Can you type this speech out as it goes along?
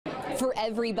For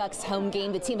every Bucs home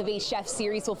game, the Tampa Bay Chef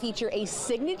Series will feature a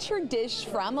signature dish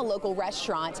from a local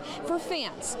restaurant for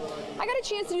fans. I got a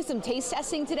chance to do some taste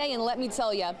testing today, and let me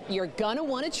tell you, you're gonna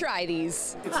want to try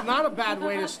these. It's not a bad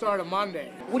way to start a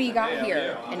Monday. What do you got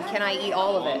here? And can I eat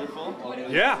all of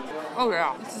it? Yeah. Oh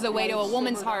yeah. This is a way to a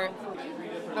woman's heart.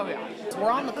 Oh yeah.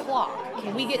 We're on the clock.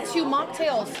 Can we get 2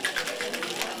 mocktails?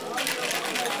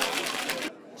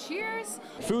 Cheers.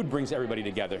 Food brings everybody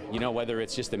together, you know, whether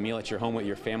it's just a meal at your home with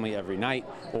your family every night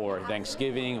or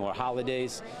Thanksgiving or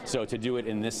holidays. So to do it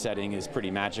in this setting is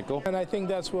pretty magical. And I think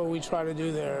that's what we try to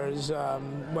do there is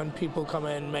when people come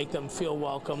in, make them feel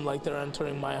welcome like they're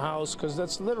entering my house, because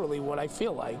that's literally what I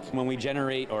feel like. When we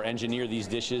generate or engineer these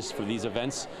dishes for these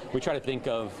events, we try to think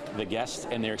of the guest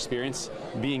and their experience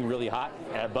being really hot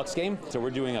at a Bucs game. So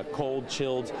we're doing a cold,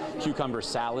 chilled cucumber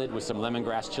salad with some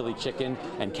lemongrass chili chicken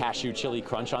and cashew chili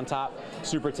crunch on top.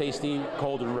 Super tasty,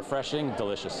 cold and refreshing,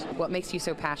 delicious. What makes you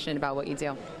so passionate about what you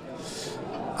do?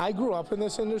 I grew up in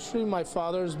this industry. My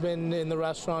father's been in the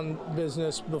restaurant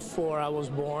business before I was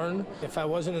born. If I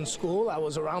wasn't in school, I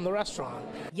was around the restaurant.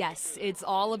 Yes, it's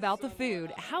all about the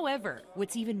food. However,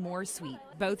 what's even more sweet,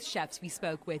 both chefs we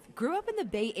spoke with grew up in the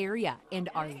Bay Area and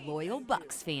are loyal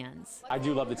Bucs fans. I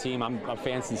do love the team. I'm a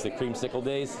fan since the creamsicle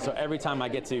days. So every time I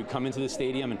get to come into the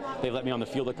stadium and they let me on the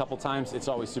field a couple times, it's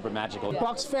always super magical.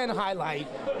 Bucs fan highlight.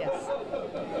 Yes.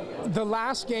 The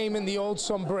last game in the old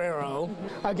sombrero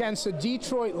against the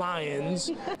Detroit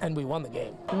Lions, and we won the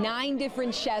game. 9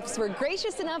 different chefs were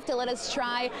gracious enough to let us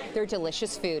try their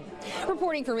delicious food.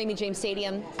 Reporting from Raymond James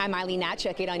Stadium, I'm Eileen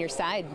Natchuk, 8 on your side.